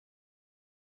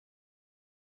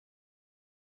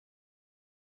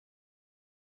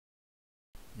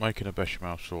making a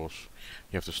bechamel sauce,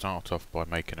 you have to start off by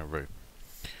making a roux.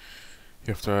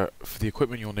 You have to, for the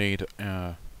equipment you'll need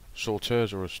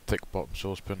sauteuse or a thick bottom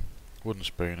saucepan, wooden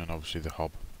spoon, and obviously the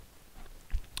hob.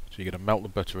 So you're going to melt the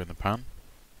butter in the pan.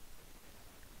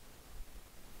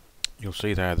 You'll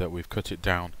see there that we've cut it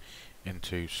down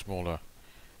into smaller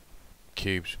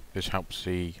cubes. This helps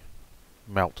the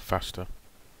melt faster.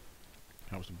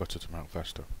 Helps the butter to melt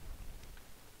faster.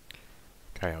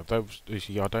 Okay,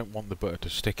 I don't want the butter to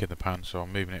stick in the pan, so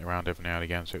I'm moving it around every now and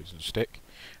again so it doesn't stick,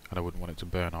 and I wouldn't want it to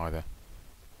burn either.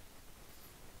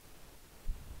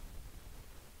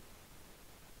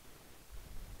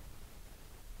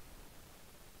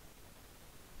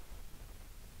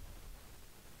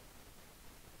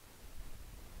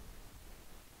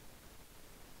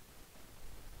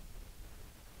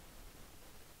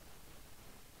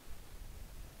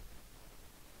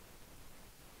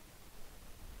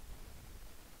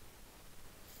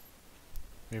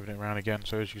 Moving it around again,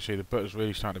 so as you can see the butter's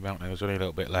really starting to melt now, there's only a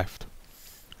little bit left.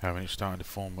 And it's starting to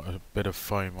form a bit of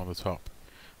foam on the top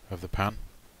of the pan.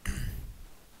 So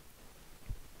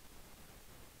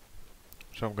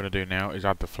what I'm going to do now is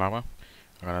add the flour.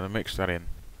 I'm going to mix that in.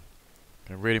 I'm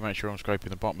going to really make sure I'm scraping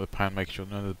the bottom of the pan, making sure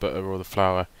none of the butter or the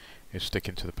flour is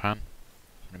sticking to the pan.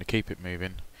 I'm going to keep it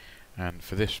moving, and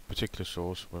for this particular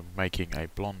sauce we're making a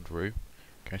blonde roux.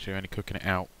 Okay, so you're only cooking it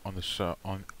out on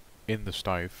the in the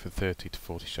stove for 30 to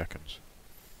 40 seconds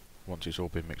once it's all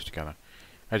been mixed together.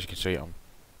 As you can see, I'm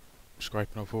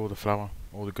scraping off all the flour,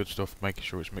 all the good stuff, making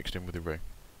sure it's mixed in with the roux.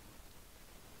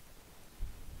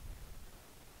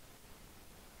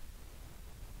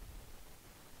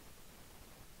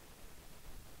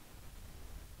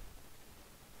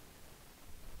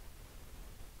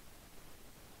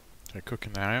 So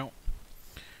cooking that out.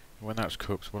 When that's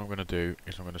cooked, what I'm going to do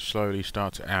is I'm going to slowly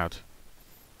start to add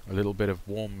a little bit of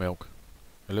warm milk,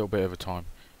 a little bit at a time,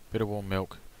 bit of warm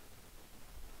milk,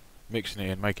 mixing it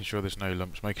in, making sure there's no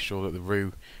lumps, making sure that the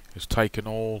roux has taken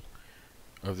all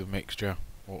of the mixture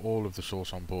or all of the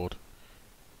sauce on board,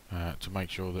 to make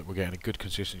sure that we're getting a good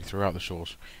consistency throughout the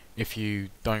sauce. If you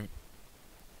don't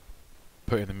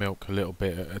put in the milk a little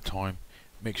bit at a time,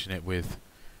 mixing it with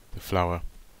the flour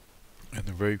and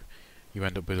the roux, you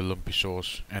end up with a lumpy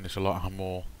sauce, and it's a lot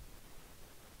more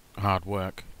hard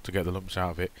work to get the lumps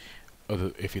out of it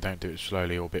if you don't do it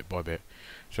slowly or bit by bit.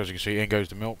 So as you can see, in goes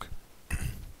the milk,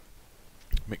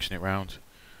 mixing it round.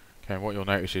 Okay, and what you'll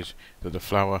notice is that the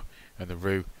flour and the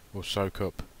roux will soak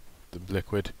up the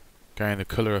liquid. Okay, and the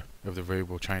colour of the roux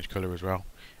will change colour as well,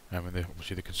 and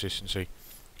obviously the consistency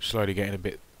slowly getting a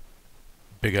bit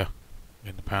bigger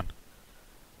in the pan.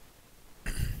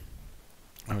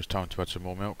 Now it's time to add some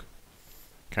more milk.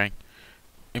 Okay,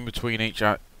 in between each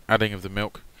adding of the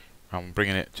milk, I'm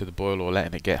bringing it to the boil or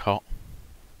letting it get hot.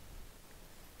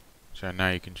 So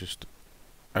now you can just,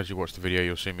 as you watch the video,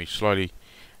 you'll see me slowly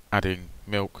adding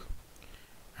milk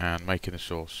and making the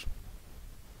sauce.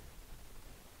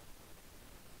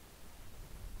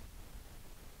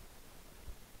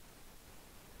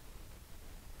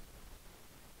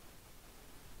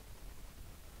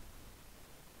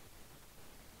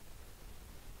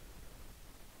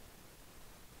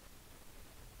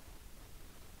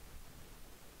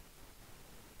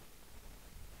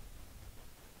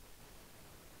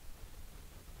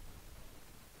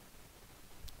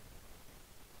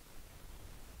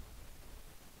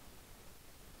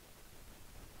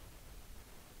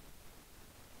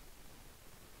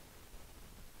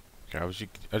 Okay,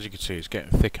 as you can see, it's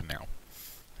getting thicker now.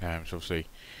 So obviously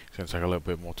it's going to take a little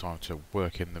bit more time to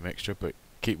work in the mixture, but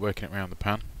keep working it around the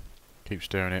pan, keep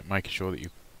stirring it, making sure that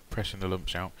you're pressing the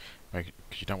lumps out, because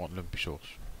you don't want lumpy sauce.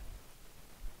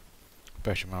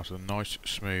 Bechamel to a nice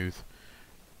smooth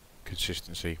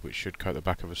consistency, which should coat the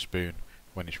back of a spoon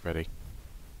when it's ready.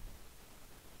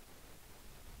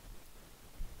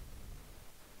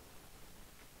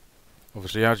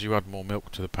 Obviously, as you add more milk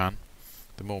to the pan,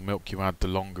 the more milk you add, the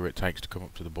longer it takes to come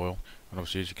up to the boil. And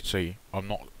obviously, as you can see, I've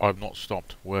not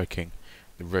stopped working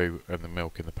the roux and the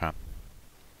milk in the pan,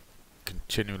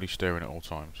 continually stirring at all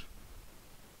times.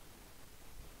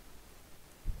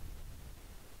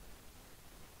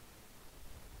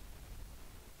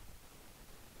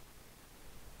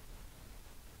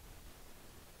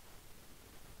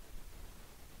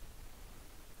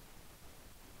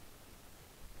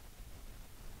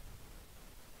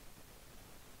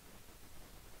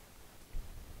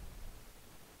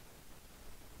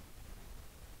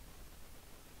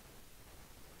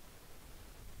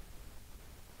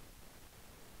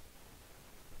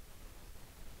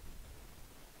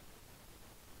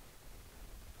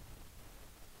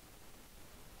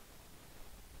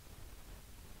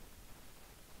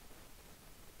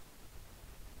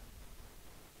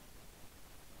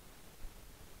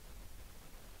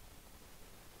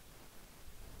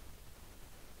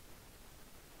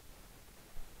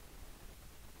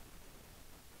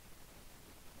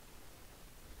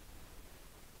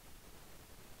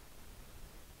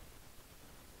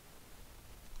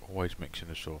 always mixing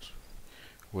the sauce.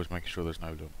 Always making sure there's no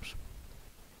lumps.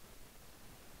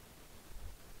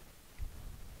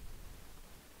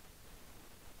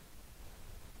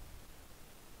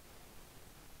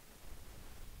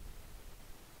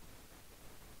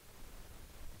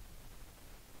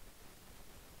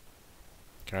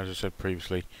 Okay, as I said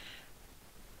previously,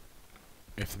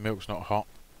 if the milk's not hot,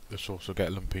 the sauce will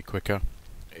get lumpy quicker.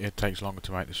 It takes longer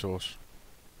to make the sauce.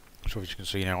 So as you can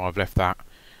see now, I've left that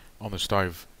on the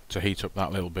stove to heat up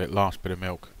that little bit, last bit of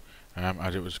milk,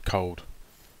 as it was cold,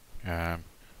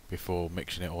 before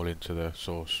mixing it all into the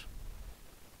sauce,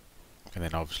 and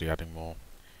then obviously adding more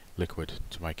liquid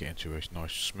to make it into a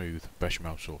nice smooth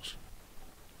bechamel sauce.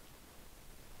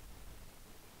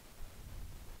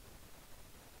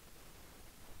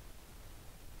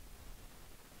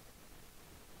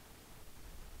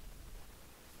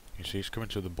 You see it's coming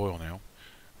to the boil now,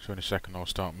 so in a second I'll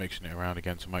start mixing it around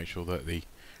again to make sure that the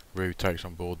roux takes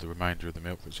on board the remainder of the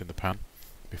milk that's in the pan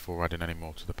before adding any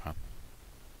more to the pan.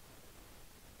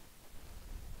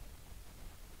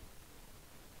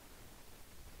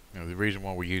 Now the reason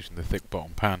why we're using the thick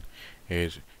bottom pan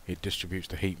is it distributes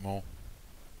the heat more,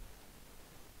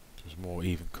 so there's more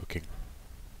even cooking.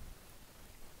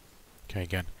 Okay,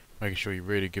 again, making sure you're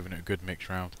really giving it a good mix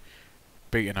round,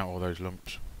 beating out all those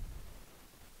lumps.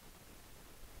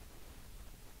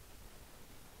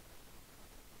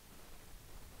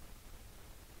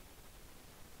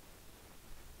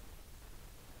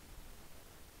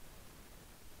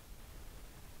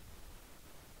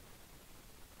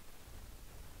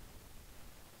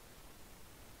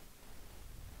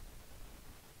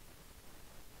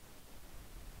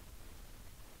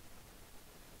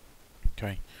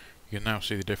 Okay, you can now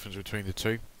see the difference between the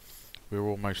two. We're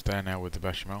almost there now with the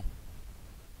bechamel.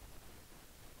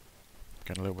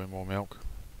 Getting a little bit more milk,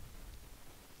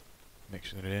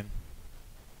 mixing it in,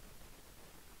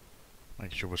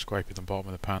 making sure we're scraping the bottom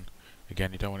of the pan.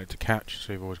 Again, you don't want it to catch,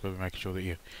 so you've always got to be making sure that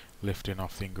you're lifting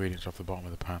off the ingredients off the bottom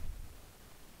of the pan.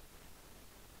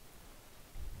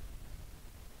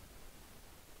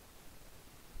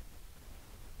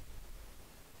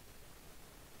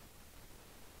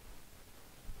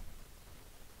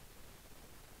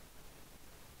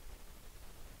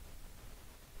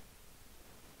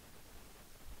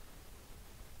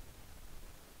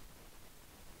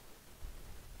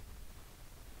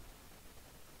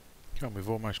 And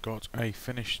we've almost got a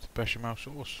finished bechamel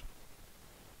sauce.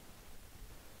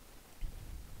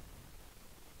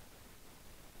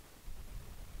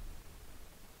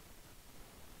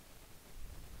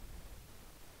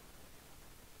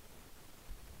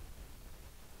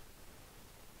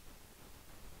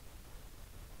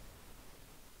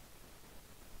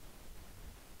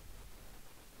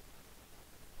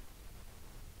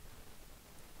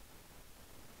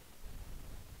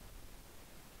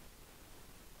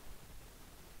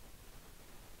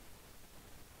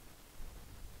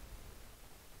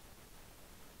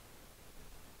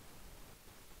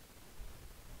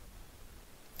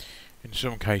 In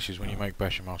some cases, when you make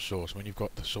bechamel sauce, when you've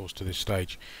got the sauce to this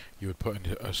stage, you would put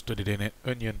a studded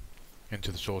onion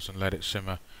into the sauce and let it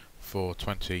simmer for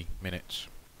 20 minutes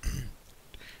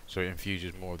so it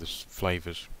infuses more of the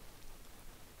flavours.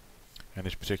 In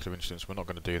this particular instance, we're not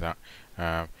going to do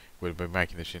that. We'll be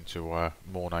making this into a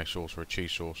Mornay sauce or a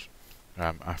cheese sauce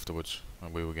afterwards,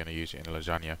 and we were going to use it in a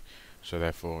lasagna, so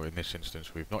therefore in this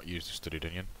instance we've not used the studded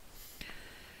onion.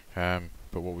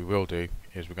 But what we will do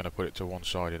is we're going to put it to one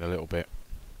side in a little bit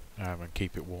and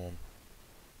keep it warm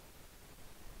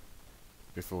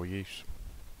before use.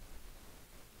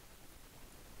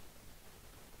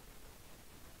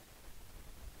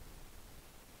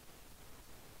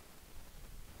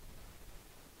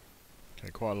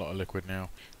 Okay, quite a lot of liquid now.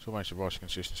 It's almost the right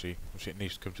consistency. Obviously it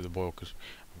needs to come to the boil because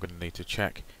I'm going to need to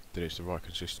check that it's the right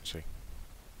consistency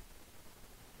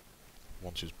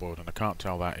once it's boiled, and I can't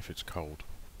tell that if it's cold.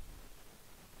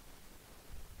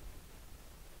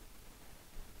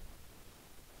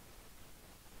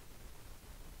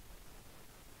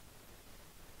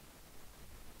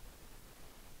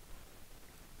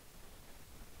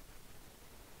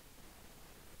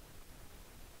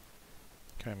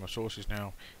 Okay, my sauce is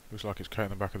now, looks like it's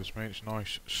coating the back of the spoon. It's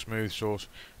nice, smooth sauce,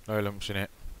 no lumps in it.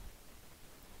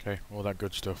 Okay, all that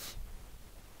good stuff.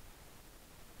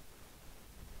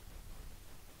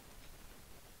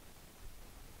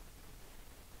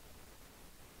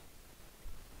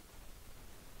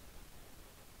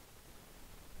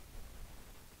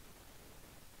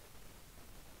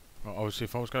 Well, obviously,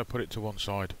 if I was going to put it to one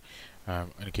side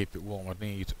and keep it warm, I'd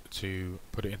need to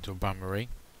put it into a bain-marie.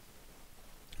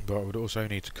 But I would also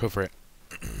need to cover it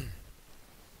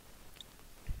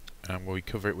and we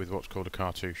cover it with what's called a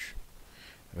cartouche.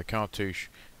 And the cartouche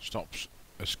stops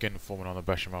a skin forming on the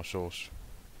bechamel sauce.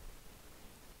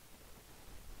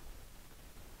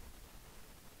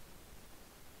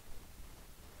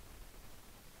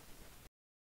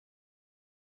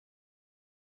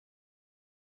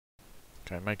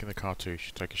 Okay, making the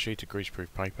cartouche, take a sheet of greaseproof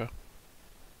paper,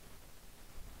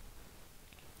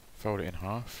 fold it in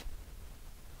half,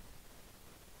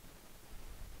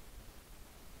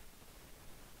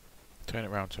 turn it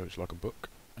round so it's like a book,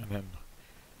 and then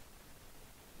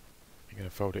you're going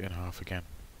to fold it in half again.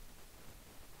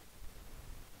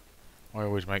 I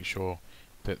always make sure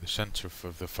that the centre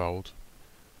of the fold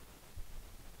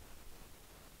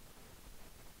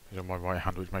is on my right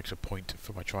hand, which makes a point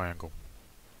for my triangle.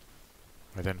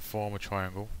 I then form a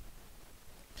triangle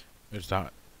as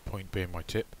that point being my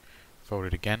tip, fold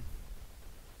it again,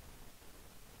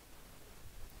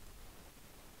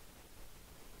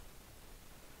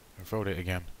 and fold it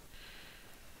again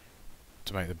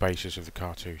to make the basis of the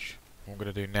cartouche. What I'm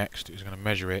going to do next is I'm going to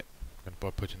measure it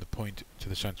by putting the point to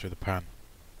the centre of the pan.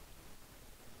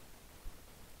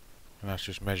 And that's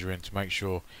just measuring to make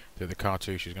sure that the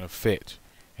cartouche is going to fit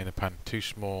in the pan. Too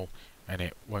small and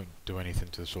it won't do anything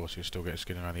to the sauce, you'll still get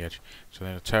skin around the edge. So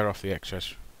then I'll tear off the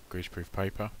excess greaseproof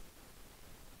paper.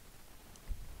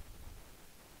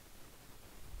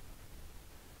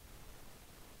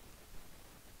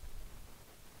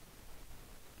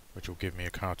 Which will give me a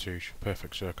cartouche,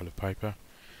 perfect circle of paper.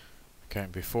 Okay,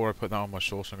 and before I put that on my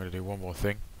sauce, I'm going to do one more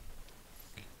thing.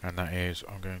 And that is,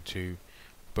 I'm going to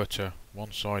butter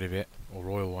one side of it, or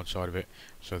oil one side of it,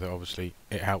 so that obviously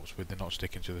it helps with the not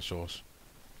sticking to the sauce.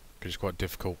 Because it's quite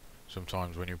difficult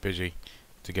sometimes when you're busy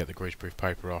to get the greaseproof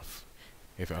paper off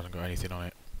if it hasn't got anything on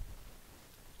it.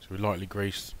 So we lightly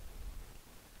grease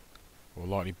or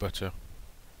lightly butter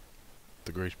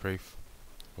the greaseproof,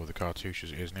 or the cartouche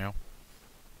as it is now,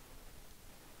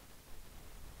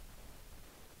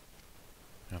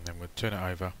 and then we'll turn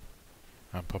it over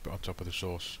and pop it on top of the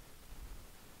sauce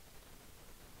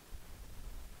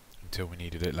until we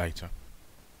needed it later.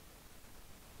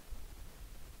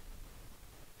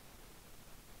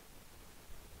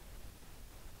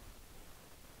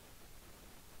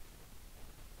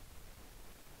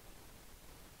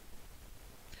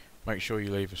 Make sure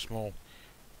you leave a small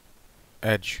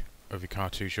edge of your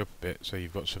cartouche up a bit so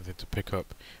you've got something to pick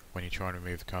up when you try and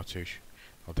remove the cartouche.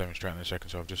 I'll demonstrate in a second.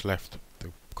 So I've just left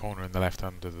the corner in the left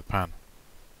hand of the pan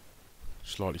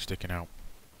slightly sticking out.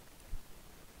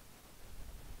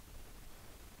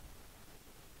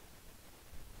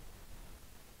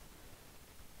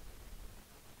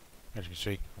 As you can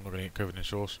see, I'm not going to get covered in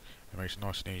sauce. It makes it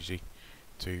nice and easy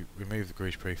to remove the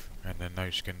greaseproof and then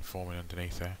no skin forming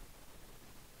underneath there.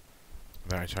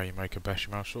 That is how you make a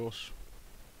bechamel sauce.